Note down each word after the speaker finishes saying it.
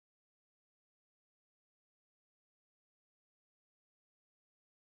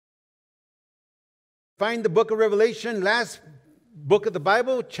find the book of Revelation, last book of the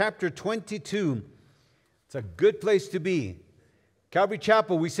Bible, chapter 22. It's a good place to be. Calvary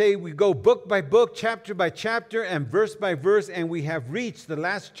Chapel, we say we go book by book, chapter by chapter, and verse by verse, and we have reached the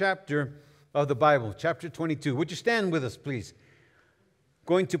last chapter of the Bible, chapter 22. Would you stand with us, please?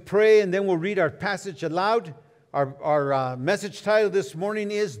 Going to pray, and then we'll read our passage aloud. Our message title this morning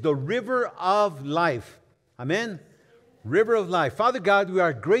is The River of Life. Amen? River of Life. Father God, we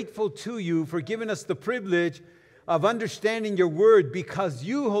are grateful to you for giving us the privilege of understanding your word, because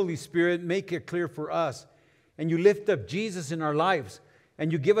you, Holy Spirit, make it clear for us. And you lift up Jesus in our lives.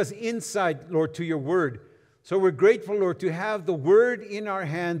 And you give us insight, Lord, to your word. So we're grateful, Lord, to have the word in our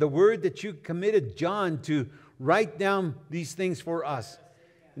hand, the word that you committed John to write down these things for us.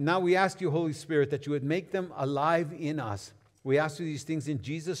 And now we ask you, Holy Spirit, that you would make them alive in us. We ask you these things in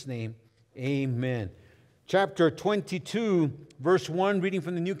Jesus' name. Amen. Chapter 22, verse 1, reading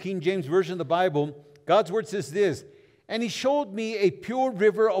from the New King James Version of the Bible. God's word says this, "And he showed me a pure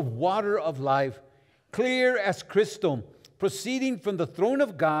river of water of life, clear as crystal, proceeding from the throne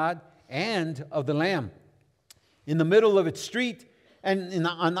of God and of the Lamb. In the middle of its street, and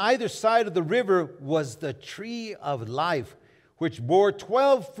on either side of the river, was the tree of life, which bore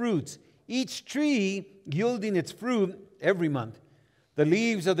 12 fruits, each tree yielding its fruit every month. The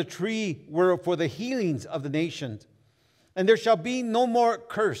leaves of the tree were for the healings of the nations. And there shall be no more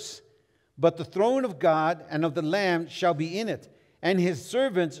curse, but the throne of God and of the Lamb shall be in it, and his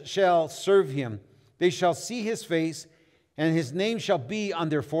servants shall serve him. They shall see his face, and his name shall be on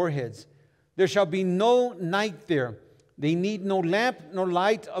their foreheads. There shall be no night there. They need no lamp nor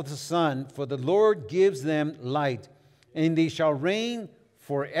light of the sun, for the Lord gives them light. And they shall reign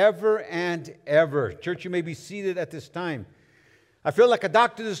forever and ever." Church, you may be seated at this time. I feel like a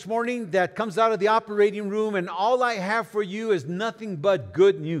doctor this morning that comes out of the operating room, and all I have for you is nothing but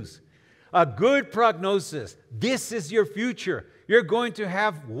good news. A good prognosis. This is your future. You're going to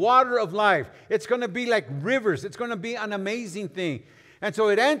have water of life. It's going to be like rivers. It's going to be an amazing thing. And so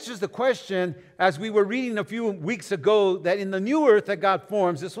it answers the question, as we were reading a few weeks ago, that in the new earth that God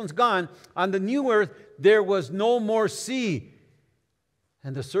forms, this one's gone, on the new earth, there was no more sea.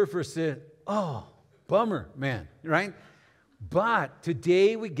 And the surfer said, "Oh, bummer, man," right? But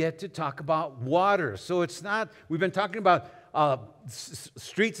today we get to talk about water. So it's not, we've been talking about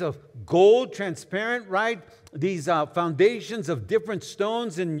streets of gold, transparent, right? These foundations of different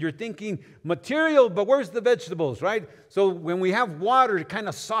stones, and you're thinking material, but where's the vegetables, right? So when we have water, it kind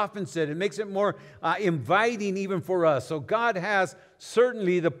of softens it. It makes it more inviting even for us. So God has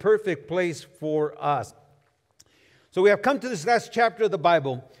certainly the perfect place for us. So we have come to this last chapter of the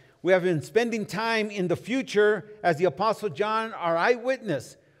Bible. We have been spending time in the future as the Apostle John, our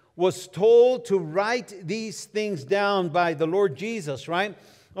eyewitness, was told to write these things down by the Lord Jesus, right?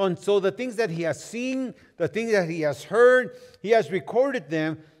 And so the things that he has seen, the things that he has heard, he has recorded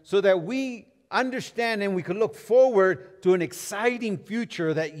them so that we understand and we can look forward to an exciting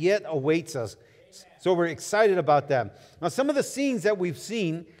future that yet awaits us. So we're excited about that. Now, some of the scenes that we've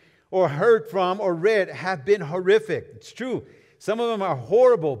seen or heard from or read have been horrific. It's true. Some of them are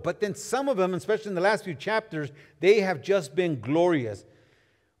horrible, but then some of them, especially in the last few chapters, they have just been glorious.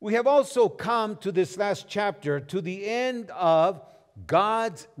 We have also come to this last chapter, to the end of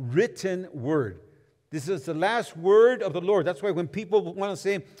God's written word. This is the last word of the Lord. That's why when people want to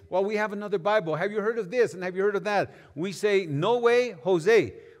say, "Well, we have another Bible. Have you heard of this? And have you heard of that?" We say, "No way,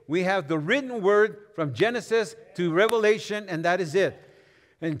 Jose." We have the written word from Genesis to Revelation, and that is it.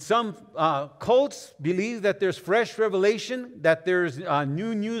 And some cults believe that there's fresh revelation, that there's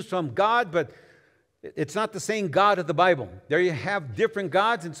new news from God, but it's not the same God of the Bible. There you have different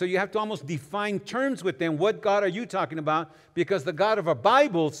gods, and so you have to almost define terms with them. What God are you talking about? Because the God of our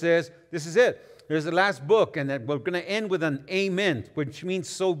Bible says, this is it. There's the last book, and that we're going to end with an amen, which means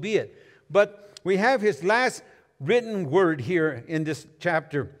so be it. But we have his last written word here in this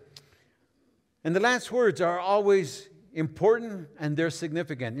chapter. And the last words are always important, and they're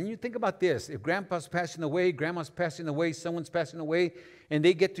significant. And you think about this. If grandpa's passing away, grandma's passing away, someone's passing away, and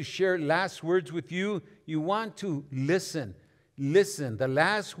they get to share last words with you, you want to listen. Listen. The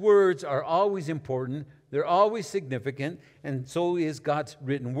last words are always important. They're always significant, and so is God's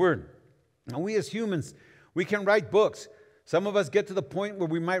written word. Now, we as humans, we can write books. Some of us get to the point where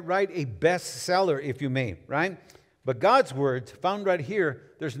we might write a bestseller, if you may, right? But God's words, found right here,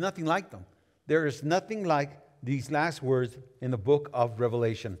 there's nothing like them. There is nothing like these last words in the book of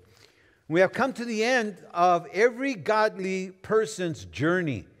Revelation. We have come to the end of every godly person's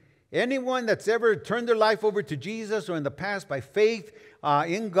journey. Anyone that's ever turned their life over to Jesus or in the past by faith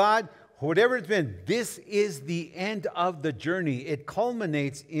in God, whatever it's been, this is the end of the journey. It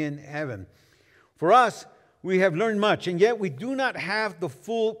culminates in heaven. For us, we have learned much, and yet we do not have the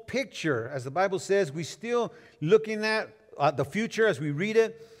full picture. As the Bible says, we're still looking at the future as we read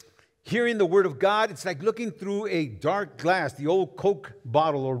it. Hearing the Word of God, it's like looking through a dark glass, the old Coke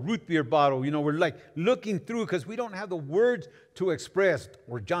bottle or root beer bottle. You know, we're like looking through because we don't have the words to express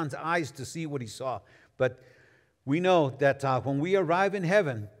or John's eyes to see what he saw. But we know that when we arrive in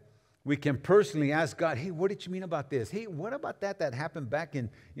heaven, we can personally ask God, hey, what did you mean about this? Hey, what about that happened back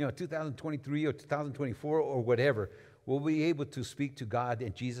in 2023 or 2024 or whatever? We'll be able to speak to God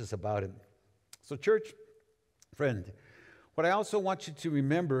and Jesus about it. So church, friend, what I also want you to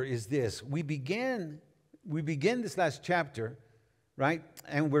remember is this. We begin this last chapter, right?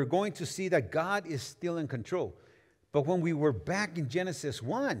 And we're going to see that God is still in control. But when we were back in Genesis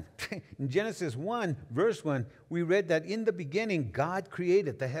 1, in Genesis 1, verse 1, we read that in the beginning, God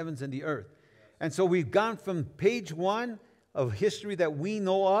created the heavens and the earth. And so we've gone from page 1 of history that we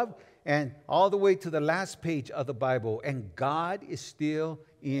know of and all the way to the last page of the Bible. And God is still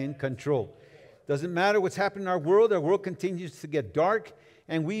in control. Doesn't matter what's happening in our world continues to get dark,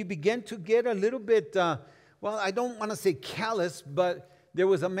 and we begin to get a little bit, well, I don't want to say callous, but there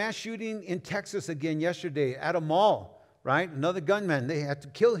was a mass shooting in Texas again yesterday at a mall, right? Another gunman. They had to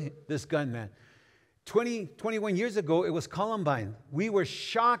kill this gunman. 21 years ago, it was Columbine. We were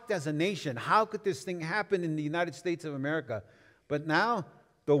shocked as a nation. How could this thing happen in the United States of America? But now,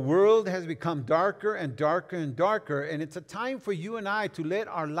 the world has become darker and darker and darker, and it's a time for you and I to let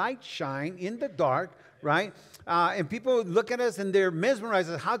our light shine in the dark, right? And people look at us and they're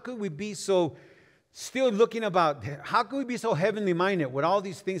mesmerized. How could we be so still looking about, how could we be so heavenly minded when all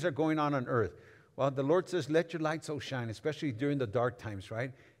these things are going on earth? Well, the Lord says, let your light so shine, especially during the dark times,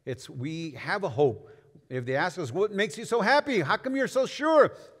 right? We have a hope. If they ask us, what makes you so happy? How come you're so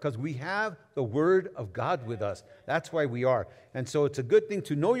sure? Because we have the Word of God with us. That's why we are. And so it's a good thing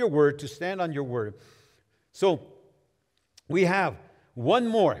to know your Word, to stand on your Word. So we have one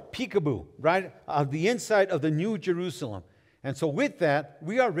more peekaboo, right, of the inside of the New Jerusalem. And so with that,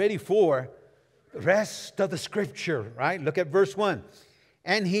 we are ready for the rest of the Scripture, right? Look at verse 1.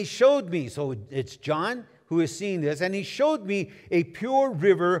 And he showed me, so it's John who is seeing this, and he showed me a pure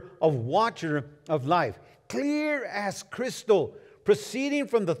river of water of life, clear as crystal, proceeding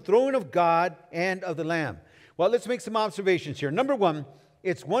from the throne of God and of the Lamb. Well, let's make some observations here. Number one,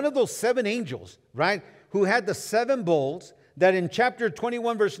 it's one of those 7 angels, right, who had the 7 bowls that in chapter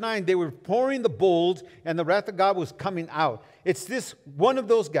 21, verse 9, they were pouring the bowls and the wrath of God was coming out. It's this one of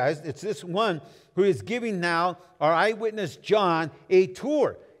those guys, it's this one who is giving now our eyewitness John a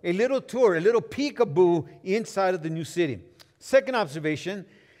tour, a little peekaboo inside of the new city. Second observation,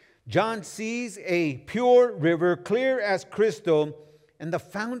 John sees a pure river, clear as crystal, and the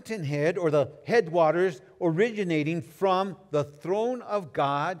fountainhead or the headwaters originating from the throne of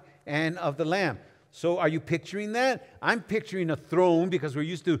God and of the Lamb. So are you picturing that? I'm picturing a throne because we're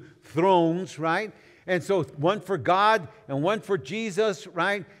used to thrones, right? And so one for God and one for Jesus,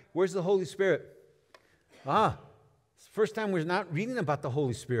 right? Where's the Holy Spirit? It's the first time we're not reading about the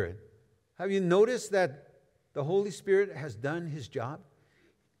Holy Spirit. Have you noticed that the Holy Spirit has done his job?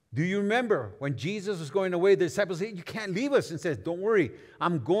 Do you remember when Jesus was going away, the disciples said, you can't leave us, and says, don't worry,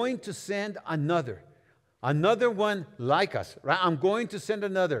 I'm going to send another one like us, right? I'm going to send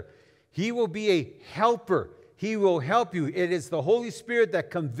another. He will be a helper. He will help you. It is the Holy Spirit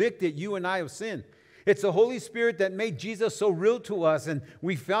that convicted you and I of sin. It's the Holy Spirit that made Jesus so real to us, and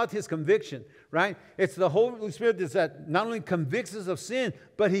we felt his conviction, right? It's the Holy Spirit that not only convicts us of sin,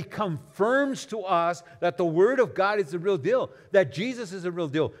 but he confirms to us that the Word of God is the real deal, that Jesus is the real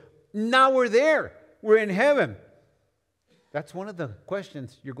deal. Now we're there. We're in heaven. That's one of the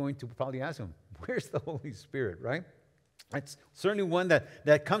questions you're going to probably ask him. Where's the Holy Spirit, right? That's certainly one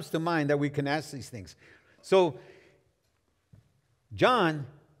that comes to mind that we can ask these things. So, John,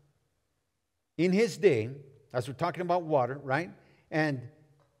 in his day, as we're talking about water, right? And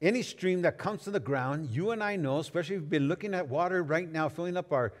any stream that comes to the ground, you and I know, especially if we've been looking at water right now, filling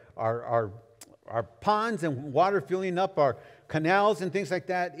up our ponds and water filling up our canals and things like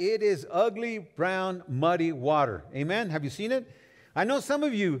that, it is ugly, brown, muddy water. Amen? Have you seen it? I know some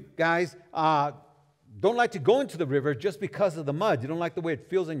of you guys don't like to go into the river just because of the mud. You don't like the way it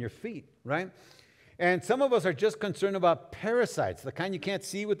feels on your feet, right? And some of us are just concerned about parasites, the kind you can't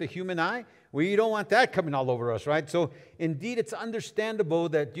see with the human eye. Well, you don't want that coming all over us, right? So, indeed, it's understandable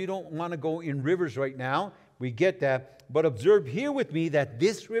that you don't want to go in rivers right now. We get that. But observe here with me that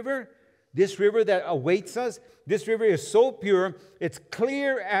this river that awaits us, this river is so pure, it's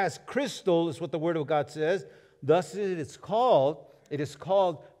clear as crystal, is what the Word of God says. Thus it is called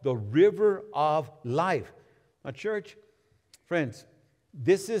the river of life. Now, church, friends,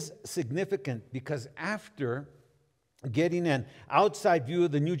 This is significant because after getting an outside view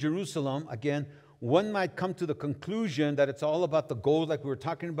of the New Jerusalem, again, one might come to the conclusion that it's all about the gold like we were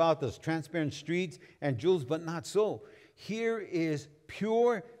talking about, those transparent streets and jewels, but not so. Here is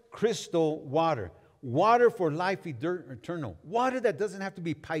pure crystal water. Water for life eternal. Water that doesn't have to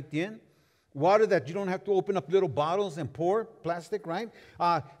be piped in. Water that you don't have to open up little bottles and pour plastic, right?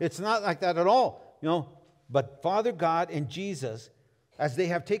 It's not like that at all, you know. But Father God and Jesus, as they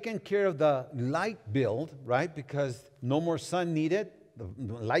have taken care of the light build, right? Because no more sun needed.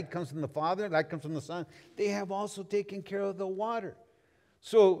 The light comes from the Father, light comes from the Son. They have also taken care of the water.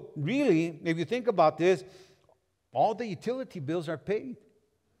 So really, if you think about this, all the utility bills are paid.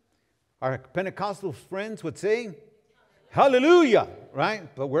 Our Pentecostal friends would say, hallelujah,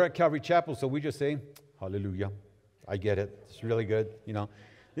 right? But we're at Calvary Chapel, so we just say, hallelujah. I get it. It's really good, you know.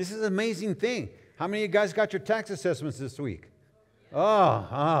 This is an amazing thing. How many of you guys got your tax assessments this week?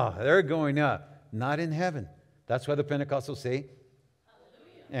 Oh, they're going up. Not in heaven. That's why the Pentecostals say,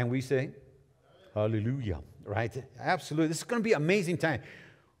 hallelujah. And we say, hallelujah, right? Absolutely. This is going to be an amazing time.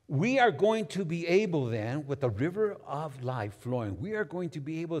 We are going to be able then, with the river of life flowing, we are going to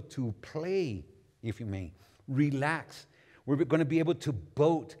be able to play, if you may, relax. We're going to be able to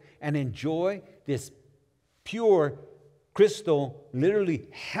boat and enjoy this pure, crystal, literally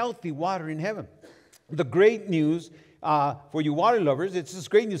healthy water in heaven. The great news for you water lovers, it's just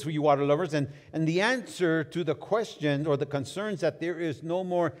great news for you water lovers, and the answer to the question or the concerns that there is no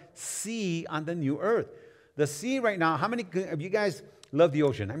more sea on the new earth. The sea right now, how many of you guys love the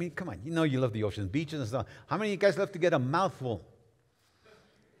ocean? I mean, come on, you know you love the ocean, beaches and stuff. How many of you guys love to get a mouthful?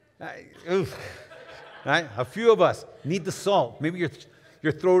 Right? A few of us need the salt. Maybe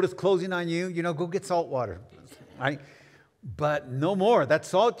your throat is closing on you. You know, go get salt water, right? But no more. That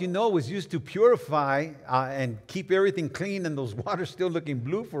salt, you know, was used to purify and keep everything clean, and those waters still looking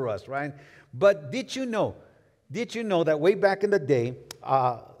blue for us, right? But did you know that way back in the day,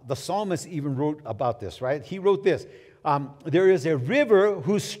 the psalmist even wrote about this, right? He wrote this, there is a river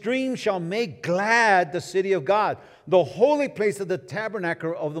whose stream shall make glad the city of God, the holy place of the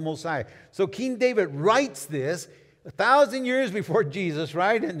tabernacle of the Most High. So King David writes this 1,000 years before Jesus,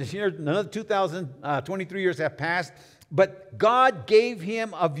 right? And here another 23 years have passed. But God gave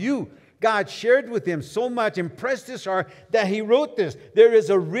him a view. God shared with him so much, impressed his heart, that he wrote this. There is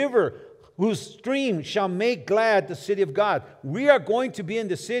a river whose stream shall make glad the city of God. We are going to be in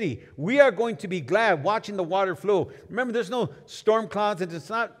the city. We are going to be glad watching the water flow. Remember, there's no storm clouds, and it's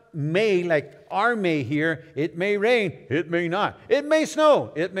not May like our May here. It may rain. It may not. It may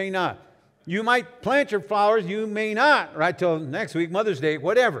snow. It may not. You might plant your flowers. You may not, right, till next week, Mother's Day,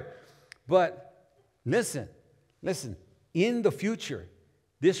 whatever. But listen, in the future,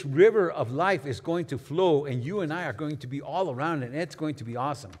 this river of life is going to flow, and you and I are going to be all around it, and it's going to be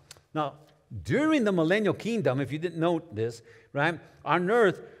awesome. Now, during the millennial kingdom, if you didn't know this, right, on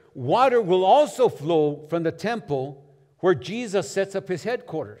earth, water will also flow from the temple where Jesus sets up his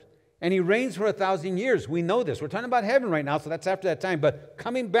headquarters. And he reigns for 1,000 years. We know this. We're talking about heaven right now, so that's after that time. But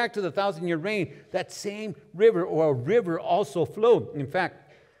coming back to the 1,000-year reign, that same river or a river also flowed. In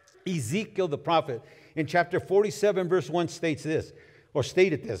fact, Ezekiel the prophet in chapter 47, verse 1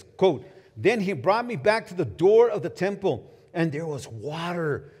 stated this, quote, "Then he brought me back to the door of the temple, and there was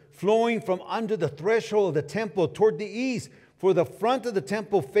water flowing from under the threshold of the temple toward the east, for the front of the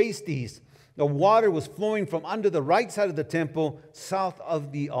temple faced east. The water was flowing from under the right side of the temple, south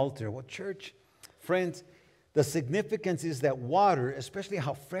of the altar." Well, church, friends, the significance is that water, especially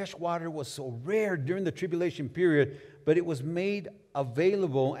how fresh water was so rare during the tribulation period, but it was made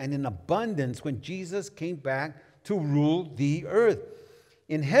available and in abundance when Jesus came back to rule the earth.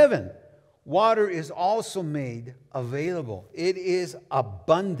 In heaven, water is also made available. It is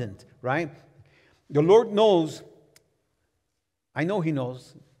abundant, right? The Lord knows, I know he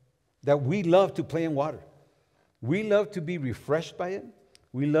knows, that we love to play in water. We love to be refreshed by it.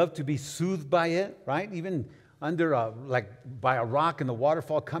 We love to be soothed by it, right? Even under by a rock and the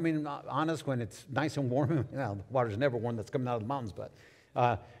waterfall coming on us when it's nice and warm. Well, the water's never warm that's coming out of the mountains, but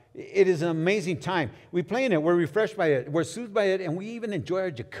it is an amazing time. We play in it. We're refreshed by it. We're soothed by it, and we even enjoy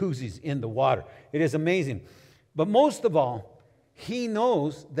our jacuzzis in the water. It is amazing. But most of all, he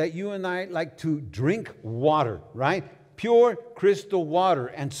knows that you and I like to drink water, right? Pure crystal water,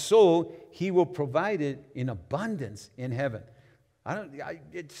 and so he will provide it in abundance in heaven.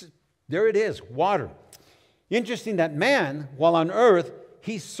 There it is, water. Interesting that man, while on earth,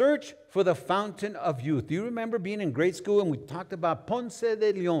 he searched for the fountain of youth. Do you remember being in grade school and we talked about Ponce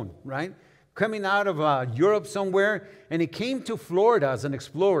de Leon, right? coming out of Europe somewhere, and he came to Florida as an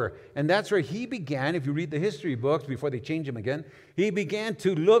explorer. And that's where he began, if you read the history books before they change them again, he began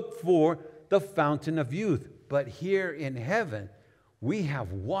to look for the fountain of youth. But here in heaven, we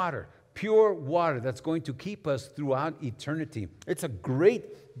have water, pure water that's going to keep us throughout eternity. It's a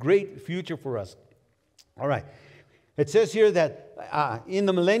great, great future for us. All right. It says here that in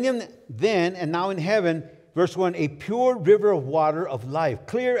the millennium then and now in heaven, verse 1, a pure river of water of life,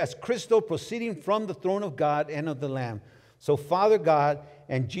 clear as crystal, proceeding from the throne of God and of the Lamb. So Father God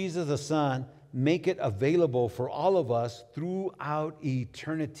and Jesus the Son make it available for all of us throughout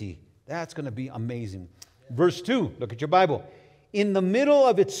eternity. That's going to be amazing. Verse 2, look at your Bible. In the middle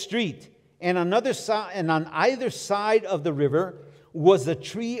of its street and on either side of the river was the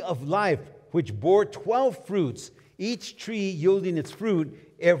tree of life, which bore 12 fruits, each tree yielding its fruit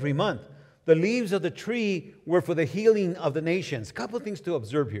every month. The leaves of the tree were for the healing of the nations. A couple of things to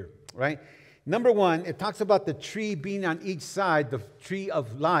observe here, right? Number one, it talks about the tree being on each side, the tree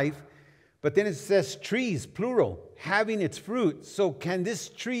of life. But then it says trees, plural, having its fruit. So can this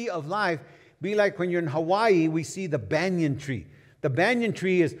tree of life be like when you're in Hawaii, we see the banyan tree. The banyan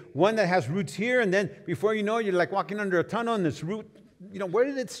tree is one that has roots here, and then before you know it, you're like walking under a tunnel, and this root, where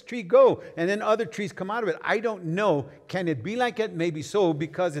did this tree go? And then other trees come out of it. I don't know. Can it be like it? Maybe so,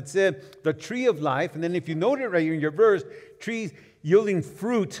 because it said the tree of life. And then if you note it right here in your verse, trees yielding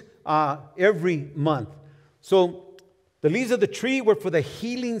fruit every month. So the leaves of the tree were for the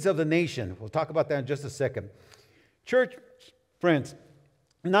healings of the nation. We'll talk about that in just a second. Church friends,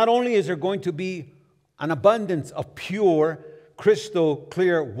 not only is there going to be an abundance of pure, crystal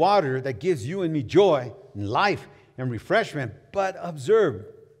clear water that gives you and me joy and life and refreshment, but observe,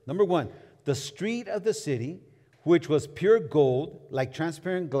 number one, the street of the city, which was pure gold, like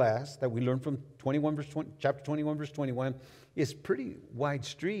transparent glass, that we learned from chapter 21, verse 21, is pretty wide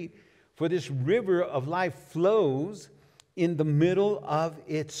street. For this river of life flows in the middle of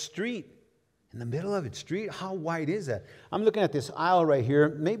its street. In the middle of its street? How wide is that? I'm looking at this aisle right here,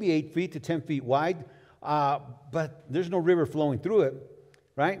 maybe 8 feet to 10 feet wide, but there's no river flowing through it.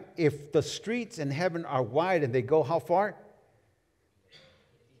 Right? If the streets in heaven are wide and they go how far?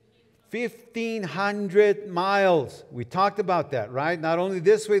 1,500 miles. We talked about that, right? Not only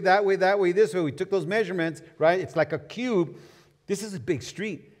this way, that way, that way, this way. We took those measurements, right? It's like a cube. This is a big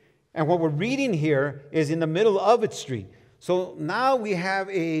street. And what we're reading here is in the middle of its street. So now we have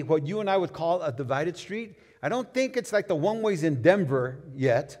what you and I would call a divided street. I don't think it's like the one-ways in Denver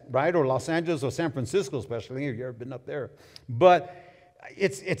yet, right? Or Los Angeles or San Francisco especially, if you've ever been up there. But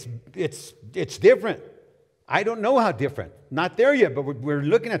it's different. I don't know how different. Not there yet, but we're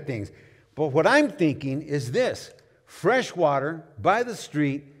looking at things. But what I'm thinking is this. Fresh water by the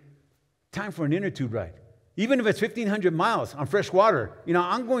street, time for an inner tube ride. Even if it's 1,500 miles on fresh water,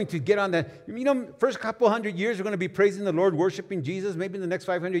 I'm going to get on that. First couple hundred years, we're going to be praising the Lord, worshiping Jesus. Maybe in the next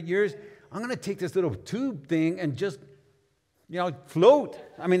 500 years, I'm going to take this little tube thing and just, float.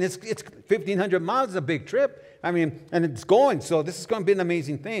 I mean, it's 1,500 miles. It's a big trip. And it's going. So this is going to be an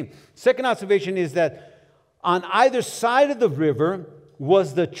amazing thing. Second observation is that on either side of the river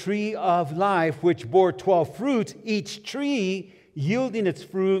was the tree of life, which bore 12 fruits, each tree yielding its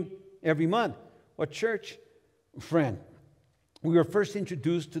fruit every month. Well, church, friend, we were first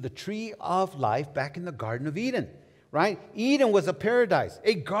introduced to the tree of life back in the Garden of Eden, right? Eden was a paradise,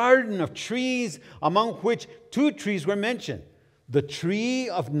 a garden of trees among which 2 trees were mentioned. The tree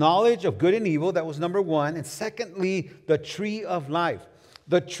of knowledge of good and evil, that was number 1. And secondly, the tree of life.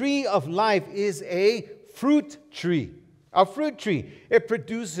 The tree of life is a fruit tree. A fruit tree. It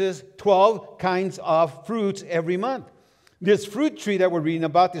produces 12 kinds of fruits every month. This fruit tree that we're reading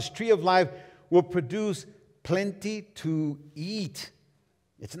about, this tree of life, will produce plenty to eat.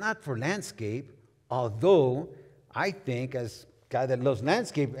 It's not for landscape, although I think, as a guy that loves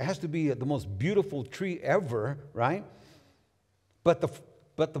landscape, it has to be the most beautiful tree ever, right? But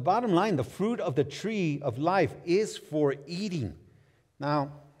the bottom line, the fruit of the tree of life is for eating.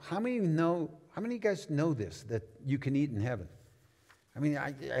 Now, how many of you guys know this, that you can eat in heaven? I mean,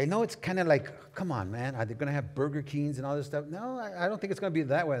 I know it's kind of like, come on, man, are they going to have Burger Kings and all this stuff? No, I don't think it's going to be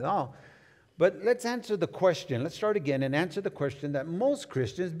that way at all. But let's answer the question. Let's start again and answer the question that most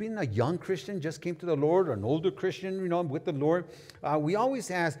Christians, being a young Christian, just came to the Lord, or an older Christian, with the Lord, we always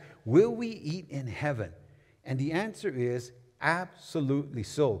ask, will we eat in heaven? And the answer is, absolutely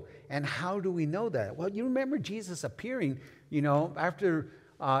so. And how do we know that? Well, you remember Jesus appearing, after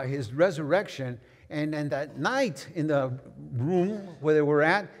his resurrection, and that night in the room where they were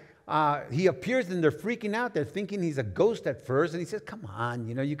at, he appears and they're freaking out. They're thinking he's a ghost at first. And he says, come on,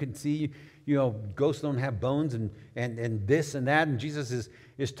 you can see, ghosts don't have bones and this and that. And Jesus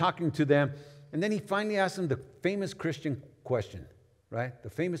is talking to them. And then he finally asks them the famous Christian question, right? The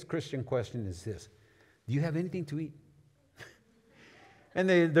famous Christian question is this: do you have anything to eat? And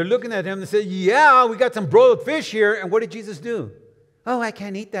they're looking at him and say, yeah, we got some broiled fish here. And what did Jesus do? Oh, I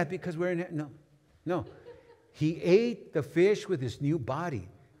can't eat that because we're in... No. He ate the fish with his new body.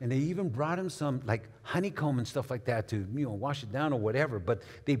 And they even brought him some like honeycomb and stuff like that to, wash it down or whatever. But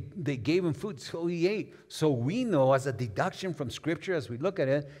they gave him food, so he ate. So we know as a deduction from Scripture as we look at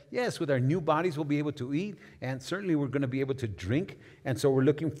it, yes, with our new bodies we'll be able to eat. And certainly we're going to be able to drink. And so we're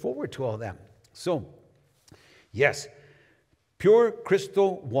looking forward to all that. So, yes, pure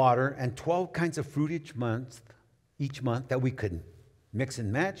crystal water and 12 kinds of fruit each month that we could mix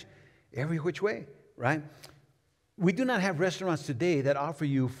and match every which way, right? We do not have restaurants today that offer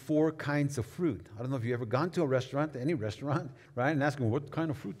you 4 kinds of fruit. I don't know if you've ever gone to a restaurant, any restaurant, right, and ask them, what kind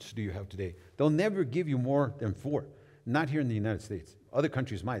of fruits do you have today? They'll never give you more than 4. Not here in the United States. Other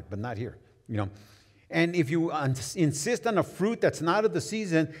countries might, but not here, And if you insist on a fruit that's not of the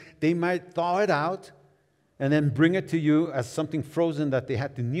season, they might thaw it out and then bring it to you as something frozen that they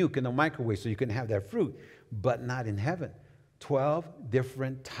had to nuke in the microwave so you can have that fruit. But not in heaven. 12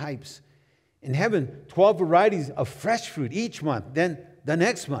 different types. In heaven, 12 varieties of fresh fruit each month, then the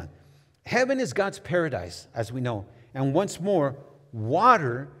next month. Heaven is God's paradise, as we know. And once more,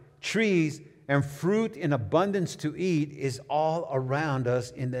 water, trees, and fruit in abundance to eat is all around us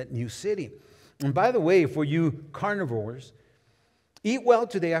in that new city. And by the way, for you carnivores, eat well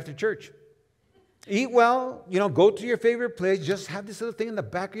today after church. Eat well, go to your favorite place. Just have this little thing in the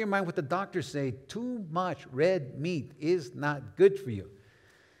back of your mind what the doctors say. Too much red meat is not good for you.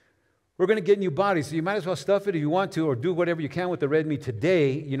 We're going to get new bodies, so you might as well stuff it if you want to, or do whatever you can with the red meat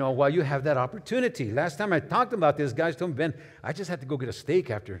today, while you have that opportunity. Last time I talked about this, guys told me, Ben, I just had to go get a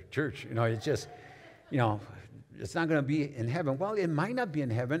steak after church. It's just, it's not going to be in heaven. Well, it might not be in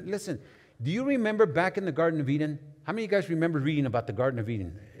heaven. Listen, do you remember back in the Garden of Eden? How many of you guys remember reading about the Garden of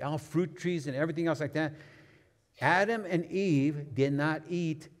Eden? All fruit trees and everything else like that. Adam and Eve did not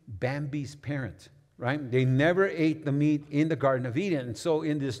eat Bambi's parent. Right? They never ate the meat in the Garden of Eden. And so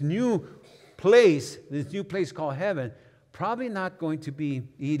in this new place called heaven, probably not going to be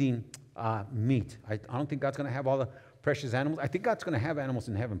eating meat. I don't think God's going to have all the precious animals. I think God's going to have animals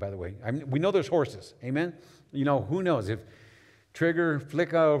in heaven, by the way. We know there's horses. Amen? Who knows? If Trigger,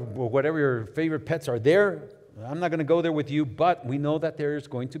 Flicka, or whatever your favorite pets are there, I'm not going to go there with you, but we know that there's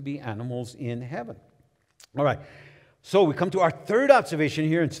going to be animals in heaven. All right. So we come to our third observation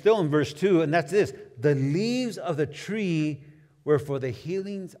here, and still in verse 2, and that's this: the leaves of the tree were for the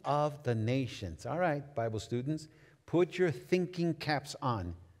healings of the nations. All right, Bible students, put your thinking caps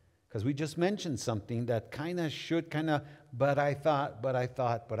on, because we just mentioned something that but I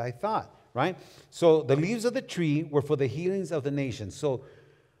thought, right? So the leaves of the tree were for the healings of the nations. So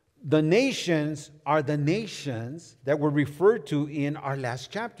the nations are the nations that were referred to in our last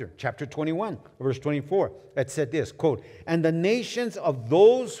chapter, chapter 21, verse 24. It said this, quote, "And the nations of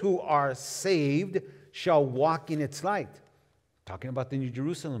those who are saved shall walk in its light." Talking about the New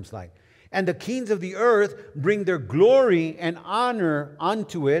Jerusalem's light. "And the kings of the earth bring their glory and honor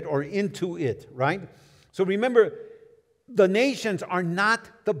unto it," or into it, right? So remember, the nations are not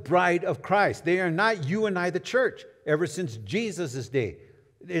the bride of Christ. They are not you and I, the church, ever since Jesus' day.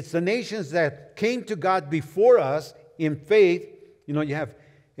 It's the nations that came to God before us in faith. You have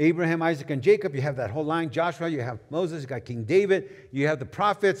Abraham, Isaac, and Jacob. You have that whole line. Joshua, you have Moses, you got King David. You have the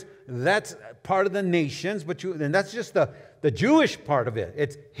prophets. That's part of the nations. And that's just the Jewish part of it.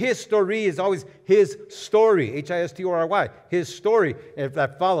 It's history is always his story. History. His story, if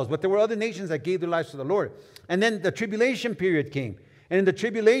that follows. But there were other nations that gave their lives to the Lord. And then the tribulation period came. And in the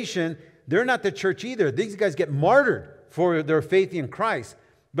tribulation, they're not the church either. These guys get martyred for their faith in Christ.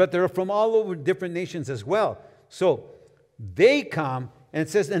 But they're from all over different nations as well. So they come, and it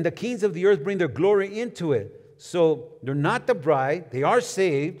says, "And the kings of the earth bring their glory into it." So they're not the bride. They are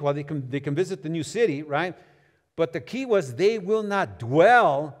saved. Well, they can visit the new city, right? But the key was they will not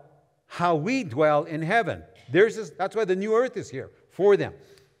dwell how we dwell in heaven. That's why the new earth is here for them.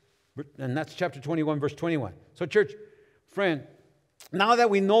 And that's chapter 21, verse 21. So church, friend, now that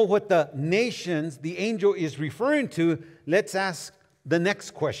we know what the nations, the angel is referring to, let's ask the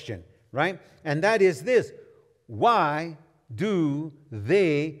next question, right? And that is this: why do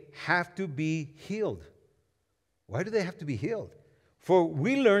they have to be healed? Why do they have to be healed? For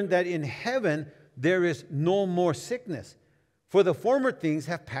we learned that in heaven there is no more sickness, for the former things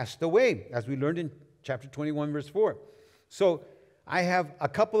have passed away, as we learned in chapter 21, verse 4. So I have a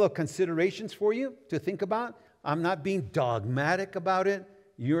couple of considerations for you to think about. I'm not being dogmatic about it.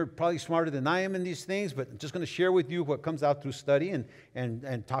 You're probably smarter than I am in these things, but I'm just going to share with you what comes out through study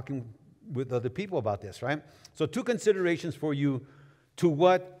and talking with other people about this, right? So 2 considerations for you to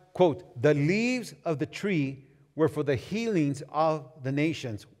what, quote, the leaves of the tree were for the healings of the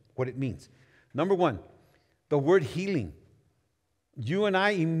nations, what it means. Number 1, the word healing. You and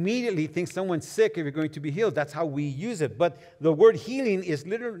I immediately think someone's sick if you're going to be healed. That's how we use it. But the word healing is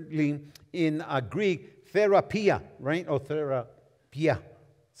literally in Greek, therapia, right? Or therapia,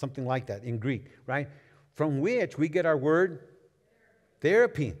 something like that in Greek, right? From which we get our word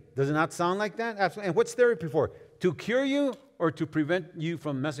therapy. Does it not sound like that? Absolutely. And what's therapy for? To cure you or to prevent you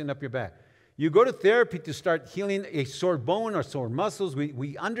from messing up your back? You go to therapy to start healing a sore bone or sore muscles.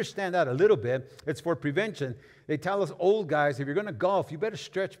 We understand that a little bit. It's for prevention. They tell us old guys, if you're going to golf, you better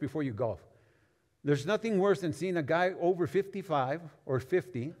stretch before you golf. There's nothing worse than seeing a guy over 55 or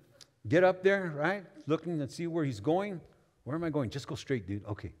 50 get up there, right, looking and see where he's going. Where am I going? Just go straight, dude.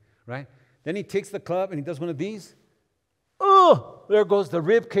 Okay, right? Then he takes the club and he does one of these. Oh, there goes the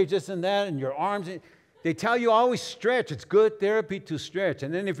rib cage, this and that, and your arms. They tell you always stretch. It's good therapy to stretch.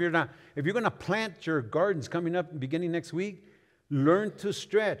 And then if you're going to plant your gardens coming up beginning next week, learn to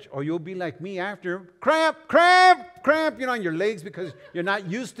stretch, or you'll be like me after cramp, on your legs because you're not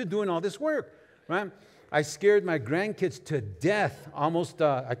used to doing all this work, right? I scared my grandkids to death almost,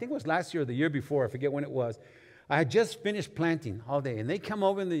 I think it was last year or the year before. I forget when it was. I had just finished planting all day, and they come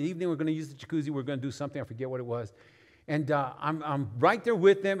over in the evening. We're going to use the jacuzzi. We're going to do something. I forget what it was. And I'm right there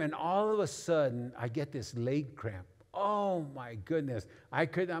with them, and all of a sudden, I get this leg cramp. Oh, my goodness. I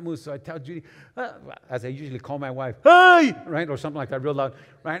could not move, so I tell Judy, as I usually call my wife, hey, right, or something like that real loud,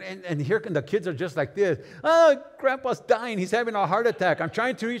 right? And here the kids are just like this. Oh, Grandpa's dying. He's having a heart attack. I'm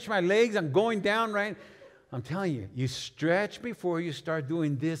trying to reach my legs. I'm going down, right? I'm telling you, you stretch before you start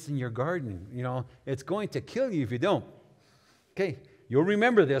doing this in your garden. You know, it's going to kill you if you don't. Okay, you'll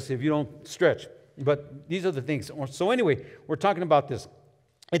remember this if you don't stretch. But these are the things. So anyway, we're talking about this.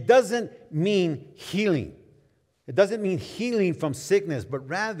 It doesn't mean healing. It doesn't mean healing from sickness, but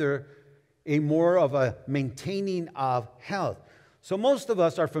rather a more of a maintaining of health. So most of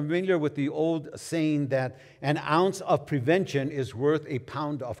us are familiar with the old saying that an ounce of prevention is worth a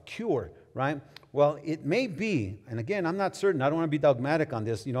pound of cure, right? Well, it may be, and again, I'm not certain. I don't want to be dogmatic on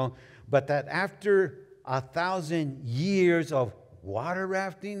this, but that after 1,000 years of water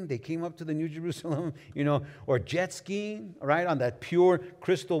rafting, they came up to the New Jerusalem, or jet skiing, right, on that pure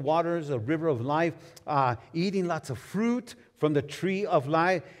crystal waters, a river of life, eating lots of fruit from the tree of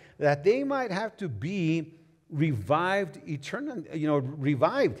life, that they might have to be revived eternally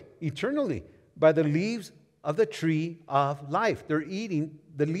by the leaves of the tree of life. They're eating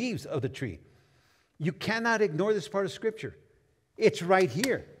the leaves of the tree. You cannot ignore this part of Scripture. It's right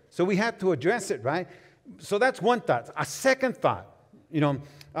here. So we have to address it, right? So that's one thought. A second thought,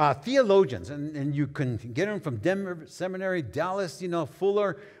 theologians, and you can get them from Denver Seminary, Dallas,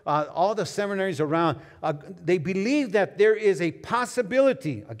 Fuller, all the seminaries around. They believe that there is a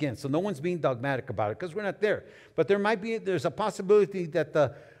possibility, again, so no one's being dogmatic about it because we're not there, but there's a possibility that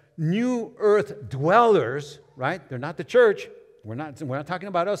the new earth dwellers, right? They're not the church. We're not talking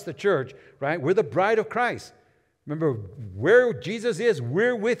about us, the church, right? We're the bride of Christ. Remember, where Jesus is,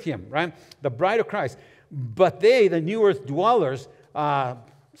 we're with him, right? The bride of Christ. But they, the new earth dwellers,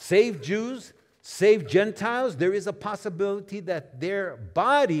 saved Jews, saved Gentiles, there is a possibility that their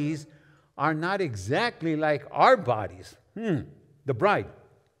bodies are not exactly like our bodies. The bride.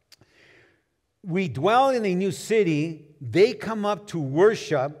 We dwell in a new city. They come up to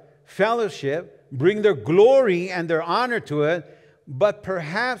worship, fellowship, bring their glory and their honor to it, but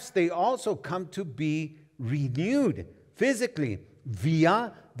perhaps they also come to be renewed physically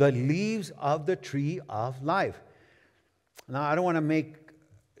via the leaves of the tree of life. Now, I don't want to make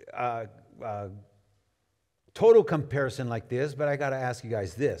a total comparison like this, but I got to ask you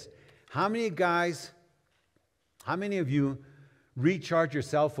guys this. How many of you recharge your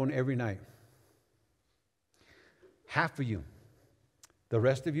cell phone every night? Half of you. The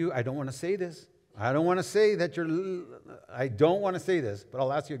rest of you, I don't want to say this. I don't want to say this, but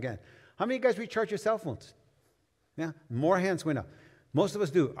I'll ask you again. How many of you guys recharge your cell phones? Yeah, more hands went up. Most of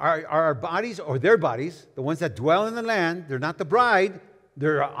us do. Our bodies, or their bodies, the ones that dwell in the land, they're not the bride.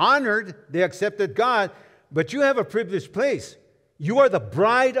 They're honored. They accepted God. But you have a privileged place. You are the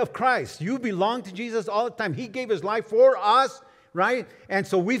bride of Christ. You belong to Jesus all the time. He gave his life for us, right? And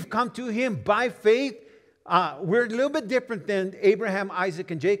so we've come to him by faith. We're a little bit different than Abraham,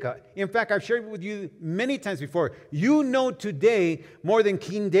 Isaac, and Jacob. In fact, I've shared with you many times before. You know today more than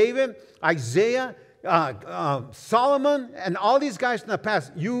King David, Isaiah, Solomon, and all these guys in the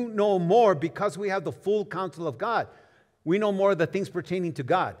past, you know more because we have the full counsel of God. We know more of the things pertaining to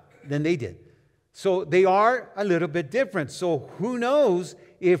God than they did. So they are a little bit different. So who knows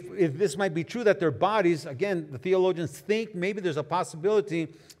if this might be true that their bodies, again, the theologians think maybe there's a possibility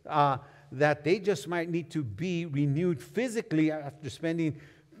that they just might need to be renewed physically after spending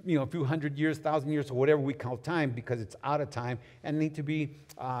a few hundred years, 1,000 years, or whatever we call time, because it's out of time, and need to be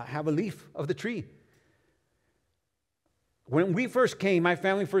have a leaf of the tree. When we first came, my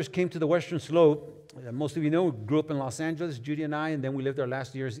family first came to the Western Slope. Most of you know, we grew up in Los Angeles, Judy and I, and then we lived our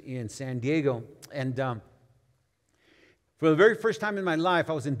last years in San Diego. And for the very first time in my life,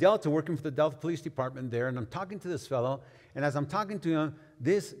 I was in Delta working for the Delta Police Department there, and I'm talking to this fellow, and as I'm talking to him,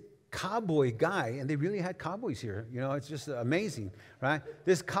 this cowboy guy, and they really had cowboys here, it's just amazing, right?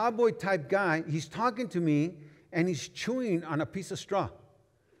 This cowboy type guy, he's talking to me, and he's chewing on a piece of straw.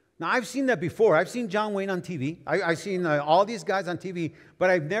 Now, I've seen that before. I've seen John Wayne on TV. I've seen all these guys on TV, but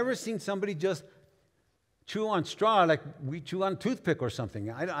I've never seen somebody just chew on straw like we chew on toothpick or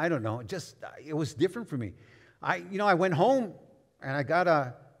something. I don't know. It was different for me. I went home and I got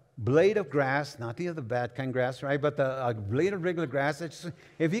a blade of grass, not the other bad kind of grass, right? But a blade of regular grass.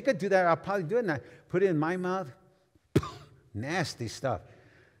 If he could do that, I'll probably do it. And I put it in my mouth. Nasty stuff.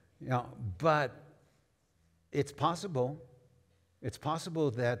 But it's possible. It's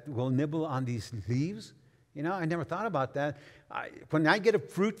possible that we'll nibble on these leaves. I never thought about that. When I get a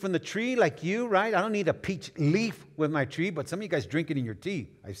fruit from the tree like you, right? I don't need a peach leaf with my tree, but some of you guys drink it in your tea.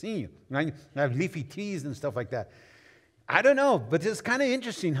 I've seen you. Right? I have leafy teas and stuff like that. I don't know, but it's kind of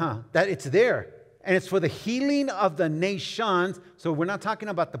interesting, that it's there. And it's for the healing of the nations. So we're not talking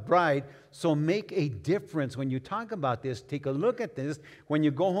about the bride. So make a difference when you talk about this. Take a look at this. When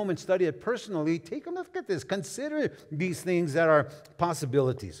you go home and study it personally, take a look at this. Consider these things that are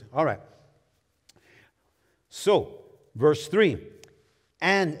possibilities. All right. So, verse 3.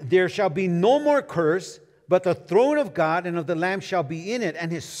 And there shall be no more curse, but the throne of God and of the Lamb shall be in it,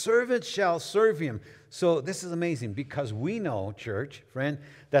 and his servants shall serve him. So this is amazing because we know, church, friend,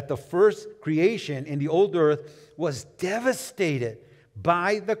 that the first creation in the old earth was devastated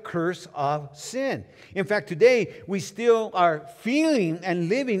by the curse of sin. In fact, today we still are feeling and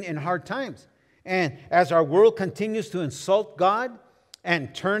living in hard times. And as our world continues to insult God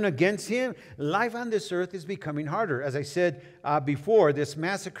and turn against him, life on this earth is becoming harder. As I said before, this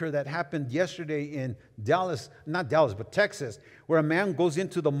massacre that happened yesterday in Texas, where a man goes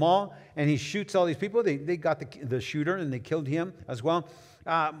into the mall and he shoots all these people. They got the shooter and they killed him as well.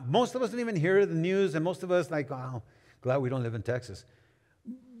 Most of us didn't even hear the news, and most of us wow, glad we don't live in Texas.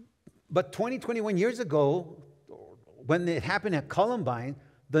 But 21 years ago, when it happened at Columbine,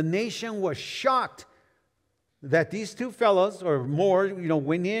 the nation was shocked that these two fellows or more,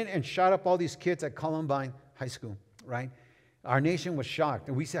 went in and shot up all these kids at Columbine High School, right? Our nation was shocked.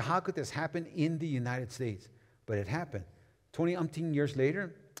 And we said, how could this happen in the United States? But it happened. 20-umpteen years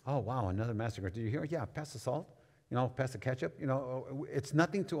later, oh, wow, another massacre. Did you hear? Yeah, pass the salt, pass the ketchup. It's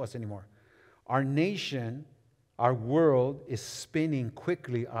nothing to us anymore. Our nation, our world is spinning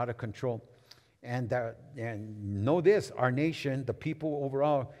quickly out of control. And know this, our nation, the people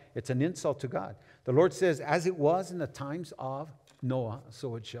overall, it's an insult to God. The Lord says, as it was in the times of Noah,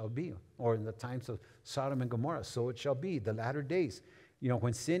 so it shall be. Or in the times of Sodom and Gomorrah, so it shall be. The latter days.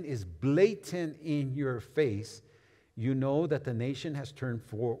 When sin is blatant in your face, you know that the nation has turned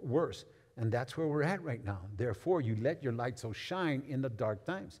for worse. And that's where we're at right now. Therefore, you let your light so shine in the dark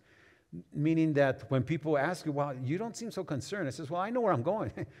times. Meaning that when people ask you, well, you don't seem so concerned. I says, well, I know where I'm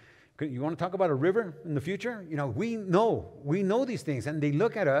going. You want to talk about a river in the future? We know these things, and they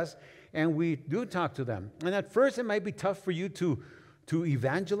look at us, and we do talk to them. And at first, it might be tough for you to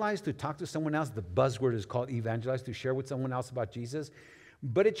evangelize, to talk to someone else. The buzzword is called evangelize, to share with someone else about Jesus.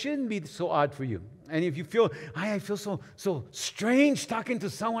 But it shouldn't be so odd for you. And if you feel, I feel so strange talking to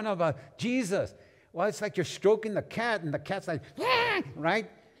someone about Jesus. Well, it's like you're stroking the cat, and the cat's like, ah!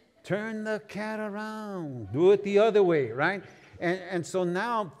 Right? Turn the cat around. Do it the other way, right? And so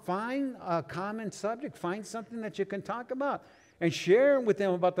now find a common subject. Find something that you can talk about and share with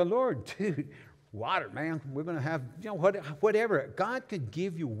them about the Lord. Dude, water, man. We're going to have, whatever. God could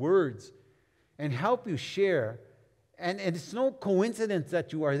give you words and help you share. And it's no coincidence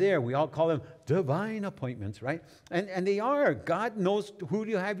that you are there. We all call them divine appointments, right? And they are. God knows who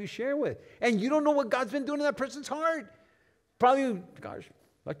you have you share with. And you don't know what God's been doing in that person's heart. Probably, gosh,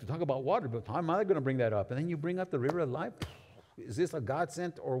 I'd like to talk about water, but how am I going to bring that up? And then you bring up the river of life. Is this a God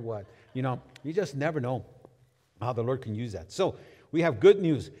sent or what? You just never know how the Lord can use that. So we have good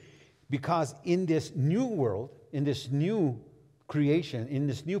news, because in this new world, in this new creation, in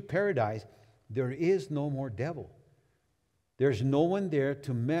this new paradise, there is no more devil. There's no one there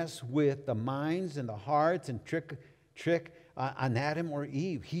to mess with the minds and the hearts and trick on Adam or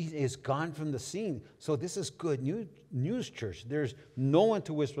Eve. He is gone from the scene. So this is good news, church. There's no one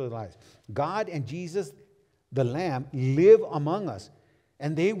to whisper the lies. God and Jesus, the Lamb, live among us.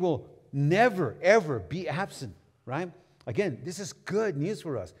 And they will never, ever be absent, right? Again, this is good news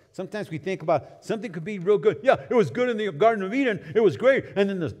for us. Sometimes we think about something could be real good. Yeah, it was good in the Garden of Eden. It was great. And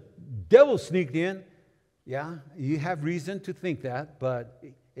then the devil sneaked in. Yeah, you have reason to think that, but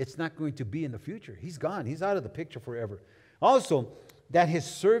it's not going to be in the future. He's gone. He's out of the picture forever. Also, that his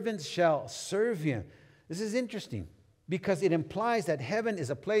servants shall serve him. This is interesting because it implies that heaven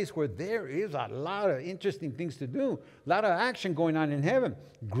is a place where there is a lot of interesting things to do, a lot of action going on in heaven.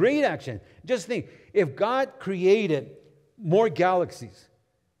 Great action. Just think, if God created more galaxies,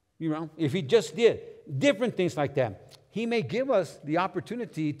 if he just did different things like that, he may give us the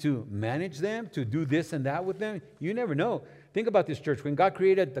opportunity to manage them, to do this and that with them. You never know. Think about this, church. When God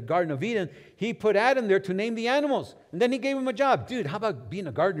created the Garden of Eden, he put Adam there to name the animals. And then he gave him a job. Dude, how about being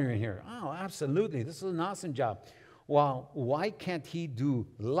a gardener in here? Oh, absolutely. This is an awesome job. Well, why can't he do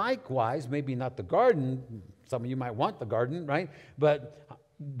likewise? Maybe not the garden. Some of you might want the garden, right? But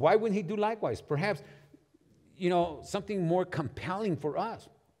why wouldn't he do likewise? Perhaps, something more compelling for us.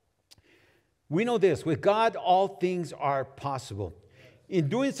 We know this. With God, all things are possible. In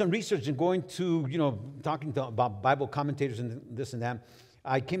doing some research and going to, talking about Bible commentators and this and that,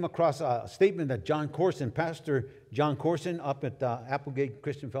 I came across a statement that Pastor John Corson up at Applegate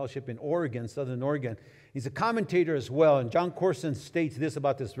Christian Fellowship in Oregon, Southern Oregon. He's a commentator as well. And John Corson states this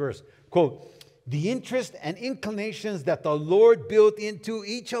about this verse, quote, "The interest and inclinations that the Lord built into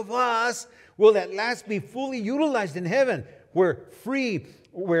each of us will at last be fully utilized in heaven. We're free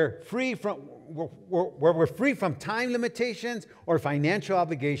from time limitations or financial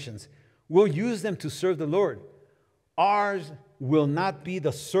obligations. We'll use them to serve the Lord. Ours will not be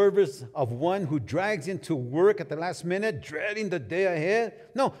the service of one who drags into work at the last minute, dreading the day ahead.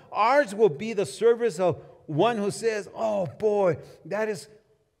 No, ours will be the service of one who says, oh boy, that is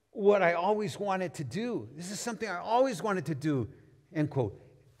what I always wanted to do. This is something I always wanted to do," end quote.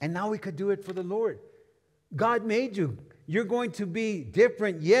 And now we could do it for the Lord. God made you. You're going to be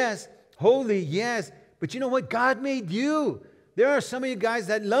different, yes. Holy, yes. But you know what? God made you. There are some of you guys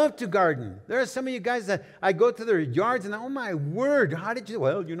that love to garden. There are some of you guys that I go to their yards and oh my word, how did you?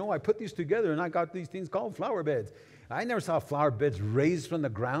 Well, I put these together and I got these things called flower beds. I never saw flower beds raised from the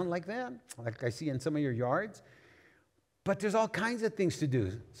ground like that, like I see in some of your yards. But there's all kinds of things to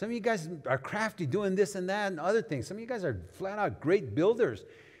do. Some of you guys are crafty doing this and that and other things. Some of you guys are flat out great builders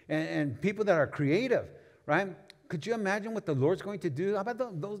and people that are creative, right? Could you imagine what the Lord's going to do? How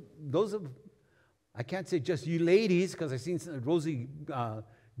about those of, I can't say just you ladies, because I've seen Rosie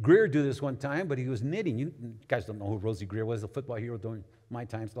Greer do this one time, but he was knitting. You guys don't know who Rosie Greer was, a football hero during my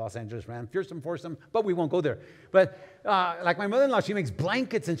times, Los Angeles Rams. Fearsome, foursome, but we won't go there. But like my mother-in-law, she makes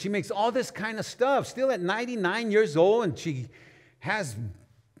blankets and she makes all this kind of stuff, still at 99 years old, and she has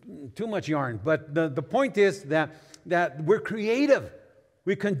too much yarn. But the point is that we're creative.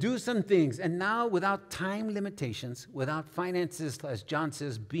 We can do some things. And now without time limitations, without finances, as John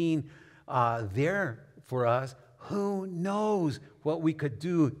says, being there for us, who knows what we could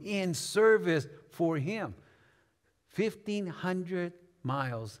do in service for him. 1,500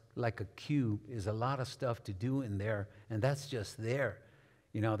 miles like a cube is a lot of stuff to do in there. And that's just there.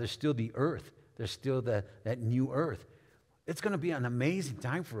 There's still the earth. There's still that new earth. It's going to be an amazing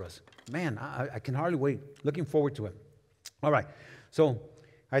time for us. Man, I can hardly wait. Looking forward to it. All right. So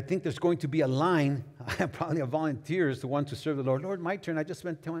I think there's going to be a line, probably of volunteers to want to serve the Lord. Lord, my turn. I just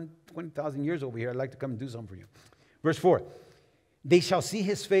spent 20,000 years over here. I'd like to come and do something for you. Verse 4, "They shall see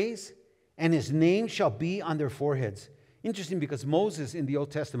his face, and his name shall be on their foreheads." Interesting, because Moses in the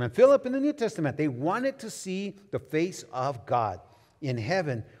Old Testament, Philip in the New Testament, they wanted to see the face of God. In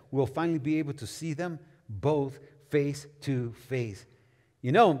heaven, we'll finally be able to see them both face to face.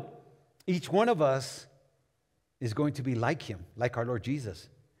 Each one of us is going to be like him, like our Lord Jesus.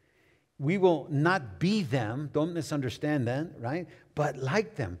 We will not be them, don't misunderstand that, right? But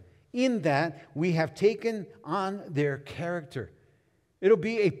like them, in that we have taken on their character. It'll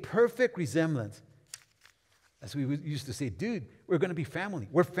be a perfect resemblance. As we used to say, dude, we're going to be family.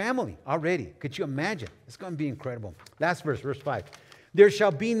 We're family already. Could you imagine? It's going to be incredible. Last verse, verse 5. "There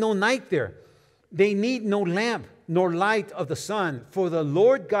shall be no night there. They need no lamp nor light of the sun, for the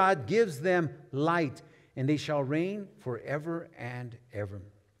Lord God gives them light, and they shall reign forever and ever."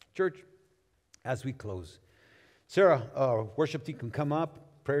 Church, as we close, Sarah, our worship team can come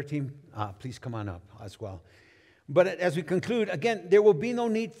up. Prayer team, please come on up as well. But as we conclude, again, there will be no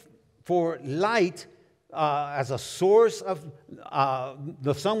need for light as a source of,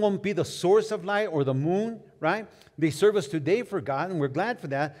 the sun won't be the source of light, or the moon, right? They serve us today for God, and we're glad for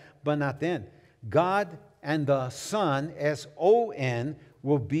that, but not then. God and the Son, S-O-N,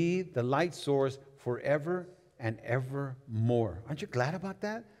 will be the light source forever and evermore. Aren't you glad about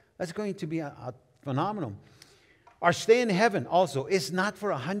that? That's going to be a phenomenal. Our stay in heaven also is not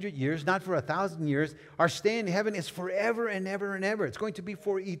for 100 years, not for 1,000 years. Our stay in heaven is forever and ever and ever. It's going to be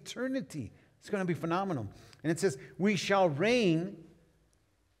for eternity. It's going to be phenomenal. And it says, we shall reign,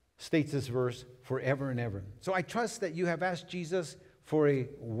 states this verse, forever and ever. So I trust that you have asked Jesus for a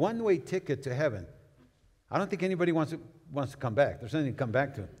one-way ticket to heaven. I don't think anybody wants to come back. There's nothing to come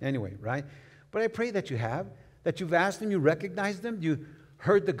back to anyway, right? But I pray that you have, that you've asked Him, you recognize Him, you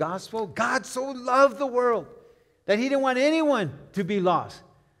heard the gospel. God so loved the world that He didn't want anyone to be lost,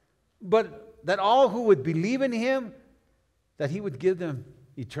 but that all who would believe in Him, that He would give them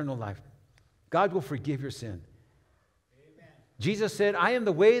eternal life. God will forgive your sin. Amen. Jesus said, I am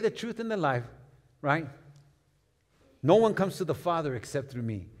the way, the truth, and the life, right? No one comes to the Father except through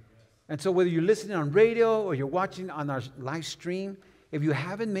me. And so whether you're listening on radio or you're watching on our live stream, if you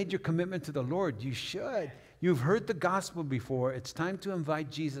haven't made your commitment to the Lord, you should. You've heard the gospel before. It's time to invite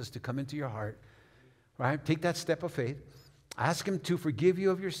Jesus to come into your heart. Right? Take that step of faith. Ask Him to forgive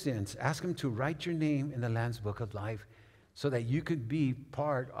you of your sins. Ask Him to write your name in the Lamb's Book of Life so that you could be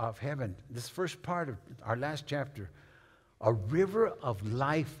part of heaven. This first part of our last chapter, a river of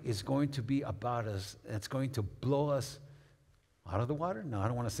life is going to be about us. It's going to blow us out of the water? No, I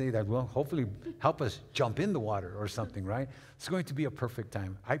don't want to say that. Well, hopefully help us jump in the water or something, right? It's going to be a perfect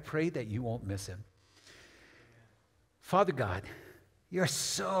time. I pray that you won't miss it. Father God, You're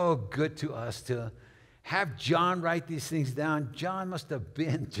so good to us to have John write these things down. John must have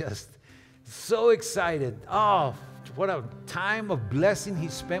been just so excited. Oh, what a time of blessing he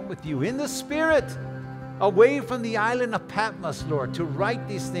spent with you in the Spirit, away from the island of Patmos, Lord, to write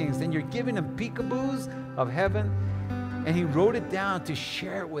these things. And you're giving him peekaboos of heaven, and he wrote it down to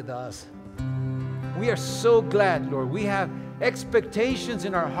share it with us. We are so glad, Lord. We have expectations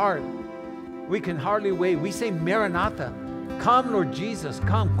in our heart. We can hardly wait. We say, Maranatha. Come, Lord Jesus,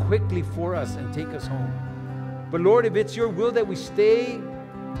 come quickly for us and take us home. But Lord, if it's your will that we stay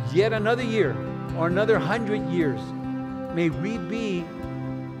yet another year or another 100 years, may we be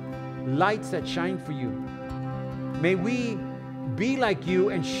lights that shine for you. May we be like you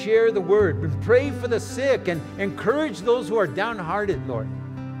and share the word and pray for the sick and encourage those who are downhearted, Lord.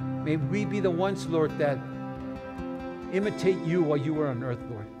 May we be the ones, Lord, that imitate you while you were on earth,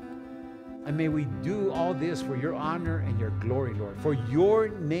 Lord. And may we do all this for your honor and your glory, Lord. For your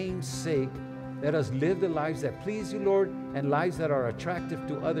name's sake, let us live the lives that please you, Lord, and lives that are attractive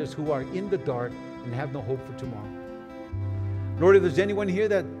to others who are in the dark and have no hope for tomorrow. Lord, if there's anyone here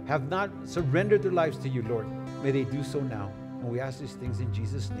that have not surrendered their lives to you, Lord, may they do so now. And we ask these things in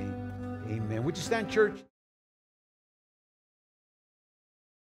Jesus' name. Amen. Would you stand, church?